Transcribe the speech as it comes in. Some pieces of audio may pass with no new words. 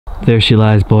There she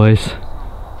lies, boys.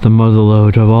 The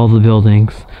motherlode of all the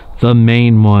buildings. The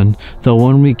main one. The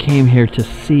one we came here to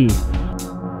see.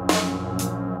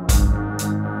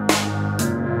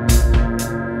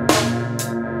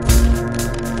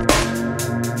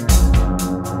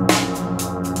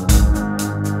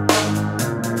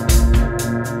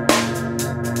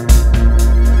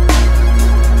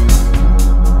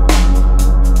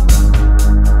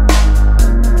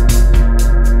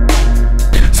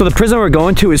 So the prison we're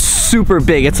going to is super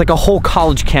big. It's like a whole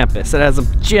college campus. It has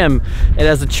a gym, it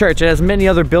has a church, it has many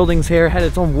other buildings here, it had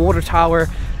its own water tower,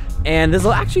 and there's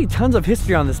actually tons of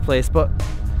history on this place, but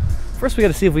first we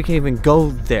gotta see if we can even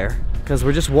go there, because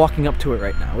we're just walking up to it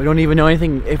right now. We don't even know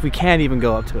anything if we can even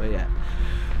go up to it yet.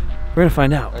 We're gonna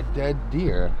find out. A dead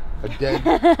deer. A dead...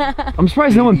 I'm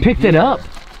surprised no one picked it up.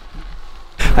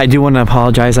 I do want to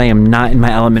apologize. I am not in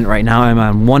my element right now. I'm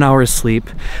on 1 hour's sleep.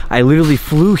 I literally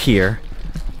flew here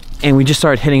and we just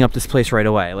started hitting up this place right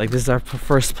away. Like, this is our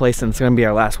first place and it's gonna be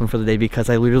our last one for the day because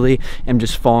I literally am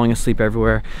just falling asleep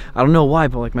everywhere. I don't know why,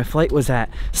 but like my flight was at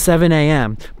 7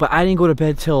 a.m. but I didn't go to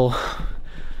bed till,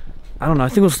 I don't know, I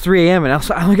think it was 3 a.m. and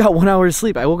I only got 1 hour of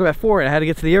sleep. I woke up at 4 and I had to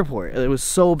get to the airport. It was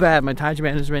so bad. My time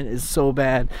management is so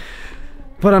bad.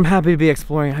 But I'm happy to be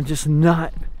exploring. I'm just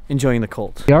not enjoying the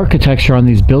cold. The architecture on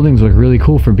these buildings look really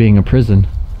cool for being a prison.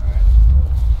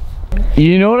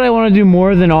 You know what I want to do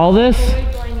more than all this?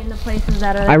 Places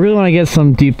that are, I really want to get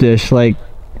some deep dish, like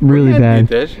really bad. Deep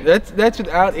dish. That's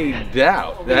without a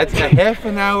doubt. That's a half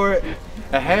an hour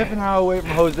away from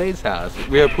Jose's house.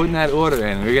 We are putting that order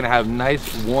in. We're gonna have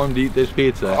nice warm deep dish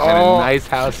pizza and a nice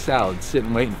house salad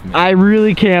sitting waiting for me. I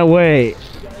really can't wait.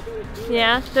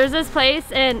 Yeah, there's this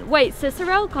place in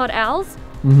Cicero called Al's.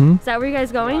 Is that where you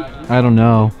guys going? I don't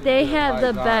know. They have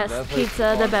the best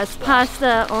pizza, the best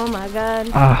pasta. Oh my god.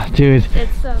 Ah, dude.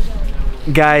 It's so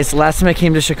good. Guys, last time I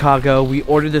came to Chicago, we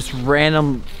ordered this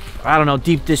random, I don't know,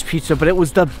 deep dish pizza, but it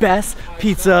was the best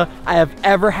pizza I have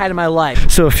ever had in my life.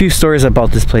 So a few stories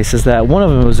about this place is that one of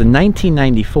them was in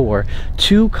 1994,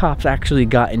 2 cops actually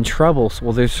got in trouble,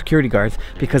 well, they're security guards,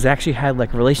 because they actually had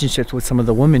like relationships with some of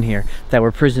the women here that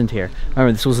were prisoned here.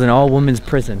 Remember, this was an all-women's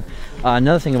prison.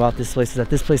 Another thing about this place is that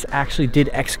this place actually did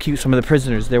execute some of the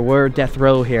prisoners. There were death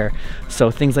row here, so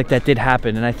things like that did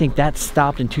happen, and I think that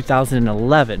stopped in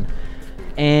 2011.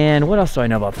 And what else do I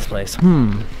know about this place?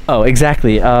 Oh,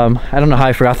 exactly. I don't know how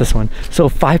I forgot this one. So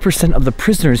 5% of the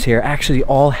prisoners here actually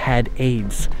all had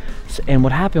AIDS. And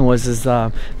what happened was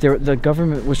the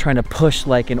government was trying to push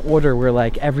like an order where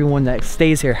like everyone that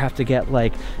stays here have to get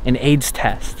like an AIDS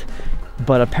test.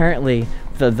 But apparently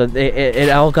it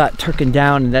all got taken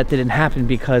down and that didn't happen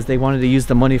because they wanted to use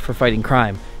the money for fighting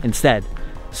crime instead.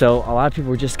 So a lot of people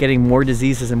were just getting more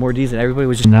diseases and more diseases, and everybody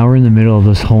was just... Now we're in the middle of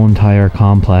this whole entire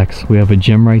complex. We have a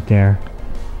gym right there,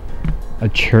 a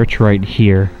church right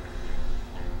here,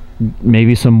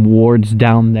 maybe some wards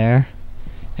down there,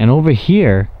 and over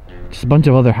here, just a bunch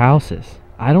of other houses.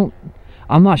 I'm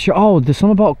not sure. Oh, there's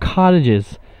something about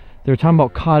cottages. They were talking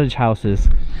about cottage houses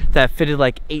that fitted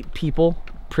like 8 people,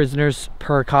 prisoners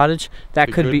per cottage.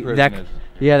 That could be...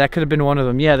 Yeah, that could have been one of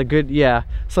them. Yeah,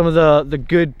 some of the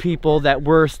good people that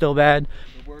were still bad.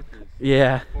 The workers.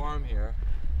 Yeah. The farm here,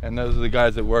 and those are the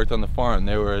guys that worked on the farm.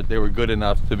 They were good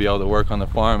enough to be able to work on the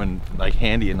farm and like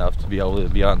handy enough to be able to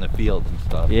be out in the fields and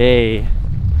stuff. Yay!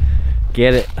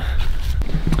 Get it.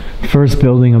 First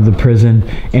building of the prison,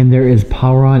 and there is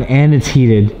power on and it's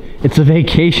heated. It's a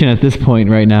vacation at this point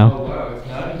right now. Oh wow, it's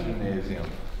not a gymnasium.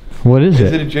 What is it?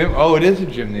 Is it a gym? Oh, it is a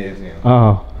gymnasium.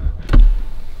 Oh.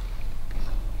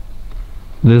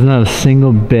 There's not a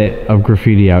single bit of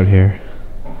graffiti out here.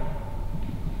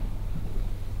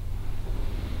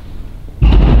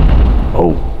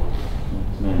 Oh,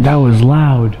 that was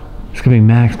loud. It's gonna be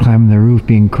Max climbing the roof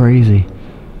being crazy.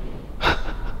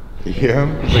 You hear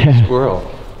him? It's like a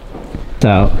squirrel.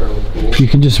 So, you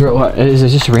can just, what, is it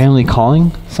just randomly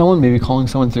calling someone? Maybe calling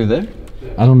someone through there?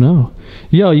 I don't know.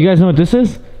 Yo, you guys know what this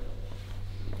is?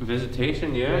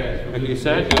 Visitation, yeah. Like you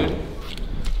said, dude.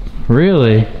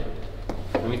 Really?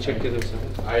 Let me check the other side.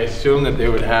 I assume that they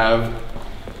would have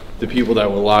the people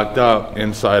that were locked up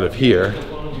inside of here.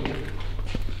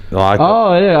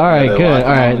 Oh, yeah, alright, good.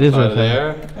 Alright, this is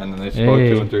there, and then they spoke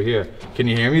to him through here. Can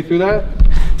you hear me through that?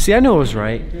 See, I know it was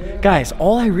right. Guys,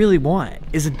 all I really want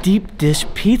is a deep dish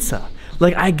pizza.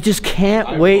 Like, I just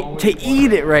can't wait to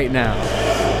eat it right now.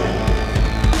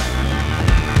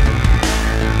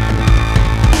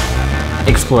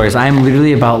 Explorers, I'm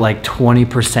literally about like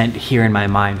 20% here in my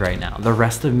mind right now. The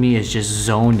rest of me is just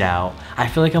zoned out. I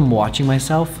feel like I'm watching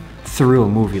myself through a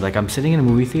movie. Like I'm sitting in a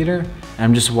movie theater and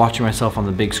I'm just watching myself on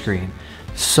the big screen.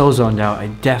 So zoned out. I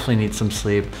definitely need some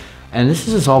sleep. And this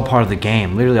is just all part of the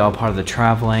game, literally all part of the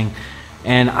traveling.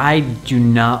 And I do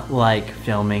not like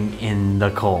filming in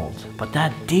the cold, but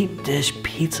that deep dish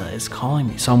pizza is calling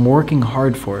me, so I'm working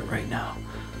hard for it right now.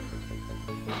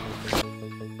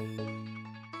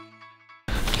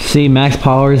 See, Max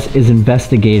Powers is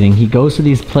investigating. He goes to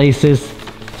these places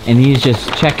and he's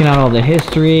just checking out all the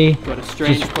history. Go to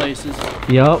strange places.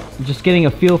 Yup, just getting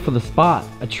a feel for the spot.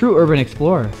 A true urban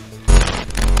explorer.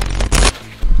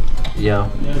 Yo.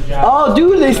 Oh,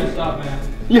 dude,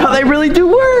 yo, they really do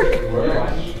work.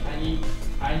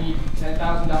 I need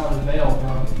 $10,000 bail,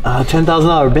 bro.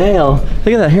 $10,000 bail. Look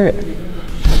at that. Hear it.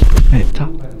 Hey, top.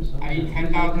 I need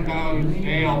 $10,000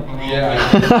 bail, bro.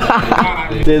 Yeah.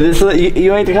 Dude, this is,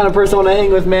 you ain't the kind of person I want to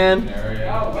hang with, man.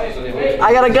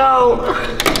 I gotta go.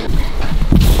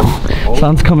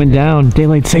 Sun's coming down.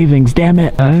 Daylight savings. Damn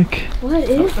it. What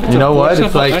is that? You know what?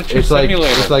 It's like Adventure it's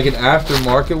like an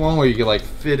aftermarket one where you can like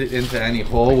fit it into any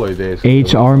hallway basically.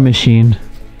 HR machine.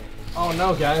 Oh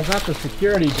no, guys, not the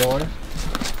security door.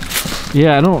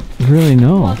 Yeah, I don't really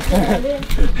know. I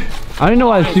didn't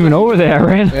know I was even over there.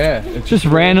 Yeah, It's just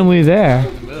randomly there.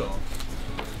 in the middle.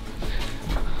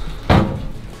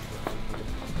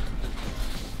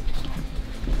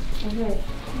 Okay.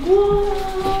 What?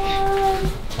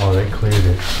 Oh, they cleared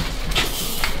it.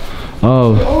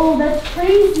 Oh. Oh, that's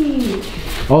crazy.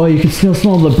 Oh, you can still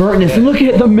smell the burntness. And look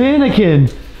at the mannequin.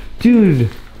 Dude,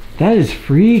 that is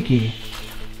freaky.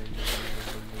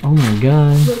 Oh my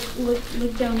god.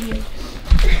 Look down here.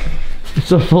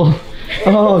 It's a full.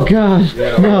 Oh gosh.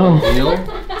 No. Real?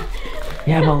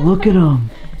 Yeah, but look at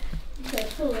him.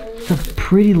 That's hilarious. It's a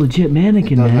pretty legit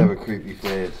mannequin, It does have man. a creepy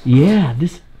face. Yeah,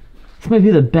 this might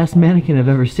be the best mannequin I've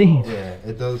ever seen. Yeah,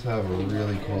 it does have a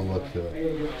really cool look to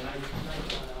it.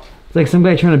 It's like some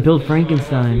guy trying to build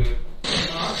Frankenstein.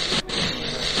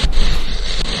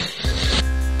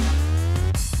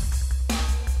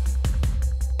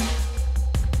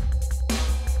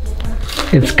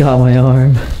 It's got my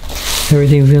arm.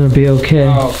 Everything's gonna be okay.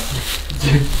 Oh.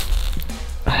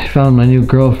 I found my new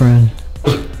girlfriend.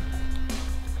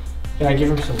 Can I give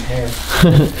her some hair?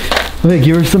 Wait,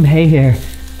 give her some hay hair.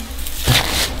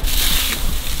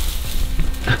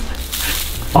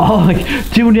 Oh, like,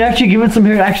 dude, when you actually give it some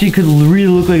hair, it actually could really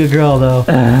look like a girl, though.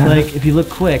 Like, if you look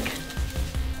quick.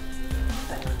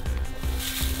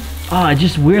 Oh, it's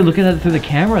just weird looking at it through the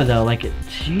camera, though. Like, it,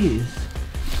 jeez.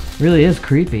 Really is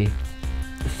creepy.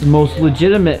 It's the most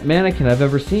legitimate mannequin I've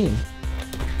ever seen.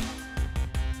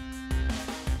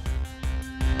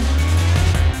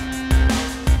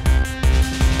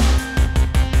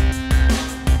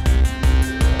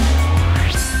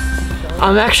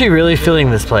 I'm actually really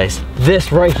feeling this place.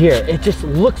 This right here, it just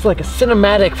looks like a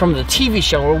cinematic from the TV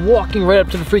show. We're walking right up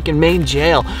to the freaking main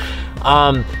jail.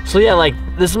 So yeah, like,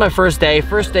 this is my first day.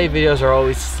 First day videos are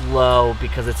always slow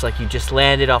because it's like you just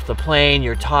landed off the plane,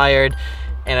 you're tired,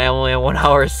 and I only have 1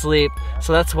 hour of sleep.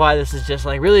 So that's why this is just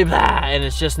like really blah, and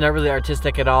it's just not really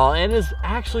artistic at all, and it's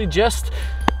actually just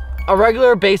a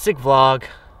regular basic vlog.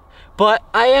 But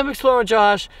I am exploring with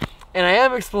Josh, and I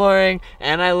am exploring,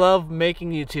 and I love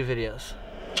making YouTube videos.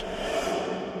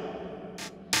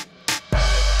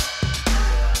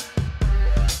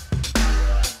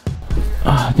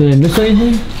 Did I miss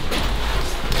anything?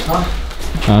 Huh?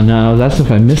 Oh no, that's if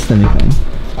I missed anything.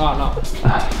 Oh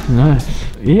no. Nice.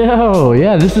 Yo,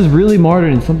 yeah, this is really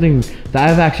modern and something that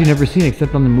I've actually never seen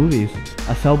except on the movies.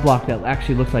 A cell block that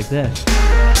actually looks like this.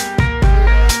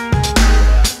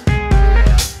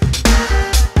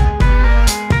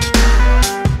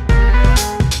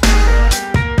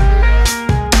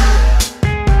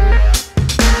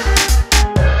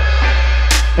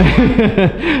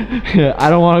 I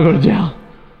don't want to go to jail.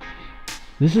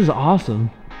 This is awesome.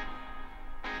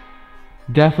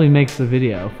 Definitely makes the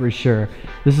video for sure.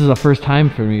 This is the first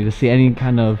time for me to see any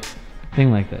kind of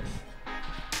thing like this.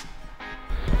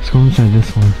 Let's go inside this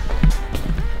one.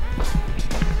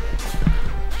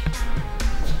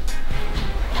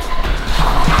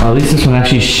 At least this one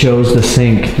actually shows the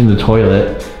sink in the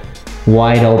toilet.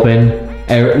 Wide open.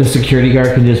 The security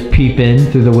guard can just peep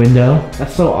in through the window.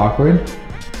 That's so awkward.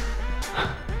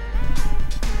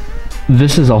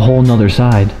 This is a whole nother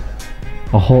side.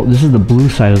 This is the blue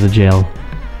side of the jail.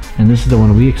 And this is the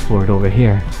one we explored over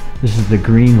here. This is the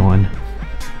green one.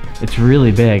 It's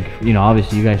really big. You know,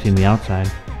 obviously you guys seen the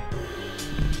outside.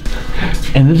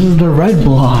 And this is the red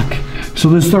block. So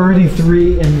there's already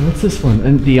 3, and what's this one?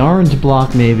 And the orange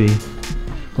block maybe.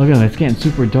 Look at that, it's getting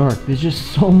super dark. There's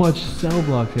just so much cell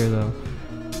blocks here though.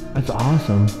 That's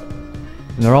awesome.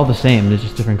 And they're all the same, there's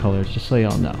just different colors, just so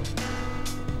y'all know.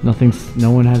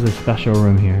 No one has a special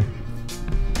room here.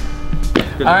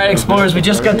 All right, explorers, we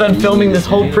just got done filming this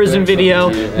whole prison video.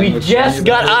 We just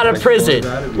got out of prison.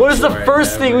 What is the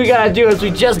first thing we gotta do as we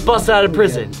just bust out of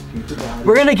prison?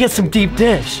 We're gonna get some deep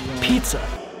dish pizza.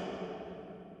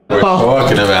 We're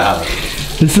talking about.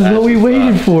 This is what we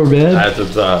waited for, man. That's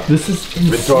what's up. This is insane.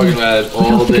 We've been talking about it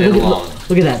all day long.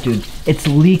 Look at that, dude. It's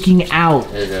leaking out.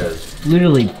 It is.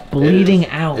 Literally bleeding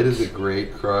out. It is a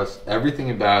great crust. Everything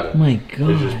about it. Oh my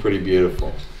God. It's just pretty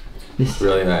beautiful. It's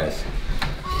really nice.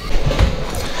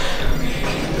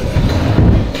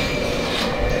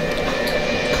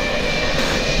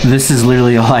 This is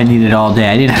literally all I needed all day.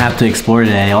 I didn't have to explore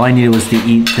today. All I needed was to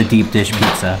eat the deep dish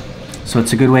pizza. So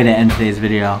it's a good way to end today's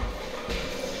video.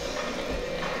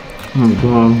 Oh my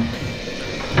God.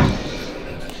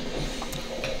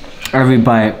 Every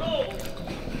bite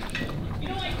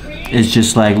is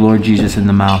just like Lord Jesus in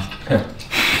the mouth.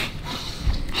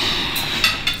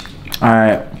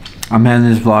 Alright, I'm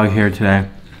ending this vlog here today.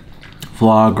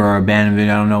 Vlog or abandoned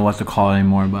video, I don't know what to call it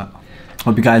anymore, but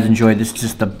hope you guys enjoyed. This is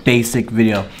just a basic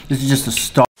video. This is just a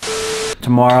start.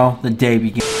 Tomorrow, the day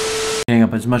begins. Getting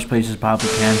up as much places as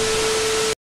possibly can.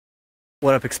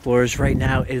 What up, explorers? Right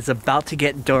now it is about to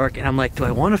get dark and I'm like, do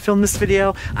I want to film this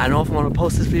video? I don't know if I want to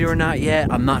post this video or not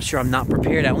yet. I'm not sure. I'm not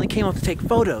prepared. I only came out to take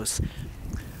photos.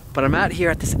 But I'm out here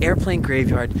at this airplane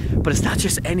graveyard. But it's not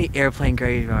just any airplane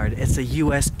graveyard. It's a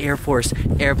US Air Force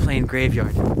airplane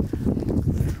graveyard.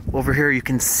 Over here you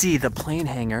can see the plane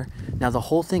hangar. Now the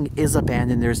whole thing is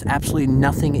abandoned. There's absolutely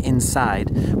nothing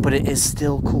inside. But it is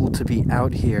still cool to be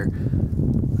out here.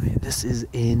 This is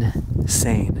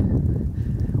insane.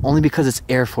 Only because it's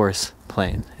Air Force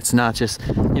plane. It's not just,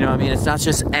 you know what I mean? It's not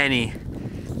just any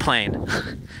plane.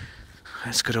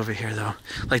 That's good over here though.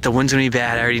 Like the wind's gonna be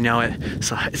bad, I already know it.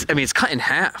 So, I mean, it's cut in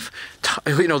half.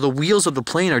 You know, the wheels of the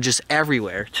plane are just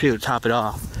everywhere too, to top it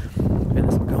off. Look at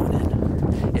this, I'm going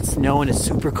in. It's snowing, it's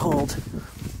super cold.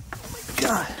 Oh my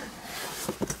God.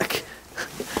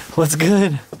 What's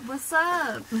good? What's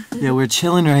up? Yeah, we're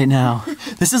chilling right now.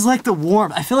 This is like the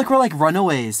warm. I feel like we're like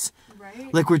runaways.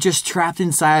 Right? Like we're just trapped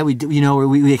inside.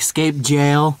 We escaped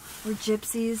jail. We're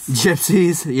gypsies.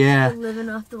 Gypsies, yeah. We're living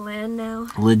off the land now.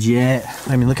 Legit.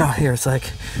 I mean, look out here. It's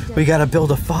like we gotta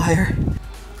build a fire.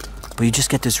 But you just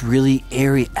get this really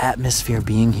airy atmosphere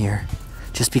being here.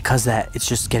 Just because that it's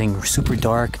just getting super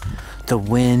dark. The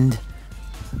wind,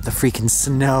 the freaking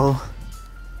snow.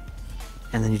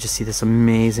 And then you just see this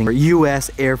amazing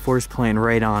US Air Force plane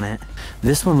right on it.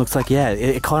 This one looks like, yeah,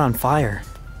 it caught on fire.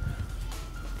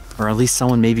 Or at least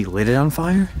someone maybe lit it on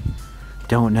fire?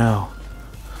 Don't know.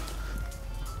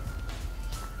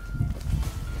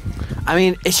 I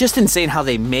mean, it's just insane how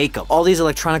they make them. All these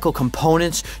electronical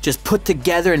components just put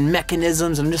together in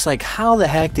mechanisms. I'm just like, how the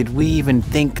heck did we even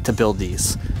think to build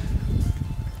these?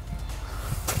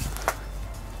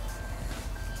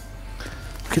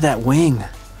 Look at that wing.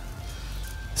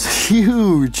 It's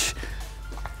huge.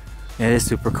 Yeah, it is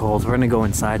super cold. We're gonna go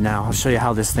inside now. I'll show you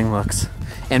how this thing looks.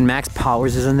 And Max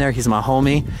Powers is in there. He's my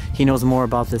homie. He knows more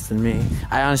about this than me.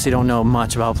 I honestly don't know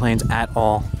much about planes at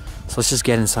all. So let's just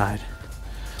get inside.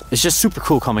 It's just super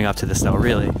cool coming up to this though,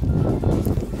 really.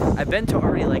 I've been to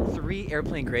already like 3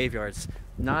 airplane graveyards.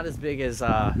 Not as big as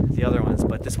the other ones,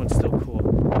 but this one's still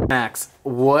cool. Max,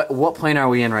 what plane are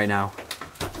we in right now?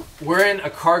 We're in a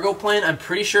cargo plane. I'm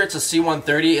pretty sure it's a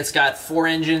C-130. It's got 4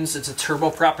 engines. It's a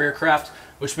turboprop aircraft,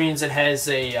 which means it has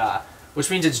a,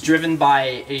 which means it's driven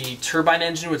by a turbine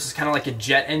engine, which is kind of like a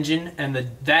jet engine, and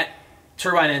that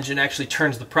turbine engine actually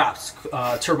turns the props,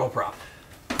 turboprop.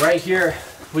 Right here,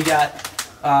 we got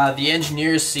the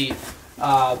engineer's seat.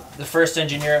 The first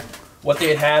engineer, what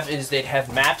they'd have is they'd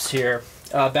have maps here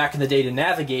back in the day to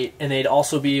navigate, and they'd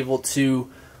also be able to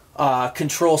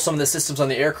control some of the systems on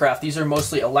the aircraft. These are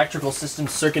mostly electrical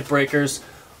systems, circuit breakers.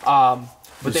 But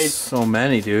There's so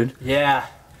many, dude. Yeah.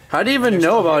 How do you even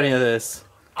know about any of this?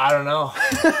 I don't know.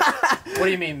 What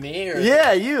do you mean, me? Or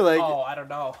Yeah, you like. Oh, I don't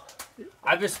know.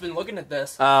 I've just been looking at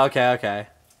this. Oh, okay.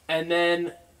 And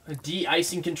then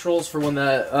de-icing controls for when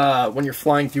you're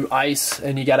flying through ice,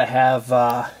 and you gotta have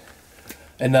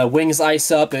and the wings ice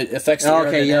up. It affects the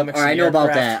aerodynamics of the I know about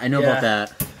aircraft. that. I know about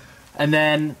that. And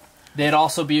then they'd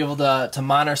also be able to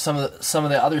monitor some of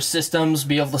the other systems,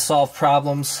 be able to solve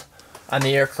problems on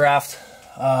the aircraft.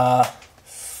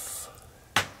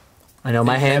 I know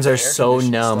my hands are so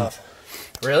numb.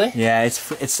 Stuff. Really? Yeah,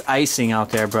 it's icing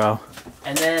out there, bro.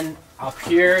 And then up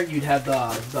here, you'd have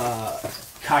the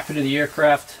cockpit of the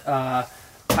aircraft.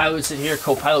 Pilot would sit here,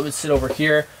 co-pilot would sit over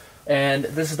here. And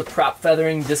this is the prop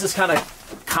feathering. This is kind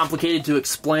of complicated to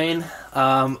explain.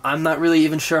 I'm not really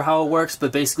even sure how it works,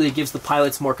 but basically it gives the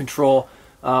pilots more control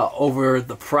over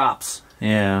the props.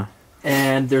 Yeah.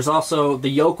 And there's also the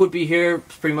yoke would be here,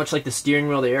 pretty much like the steering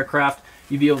wheel of the aircraft.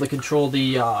 You'd be able to control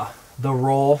the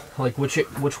roll, like which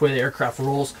way the aircraft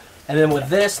rolls. And then with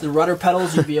this, the rudder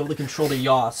pedals, you'd be able to control the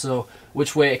yaw, so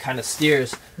which way it kind of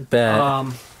steers.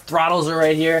 Throttles are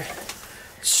right here.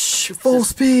 Full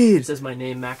speed. It says my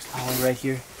name, Max Polly, right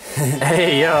here.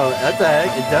 Hey, yo, what the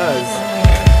heck? It does.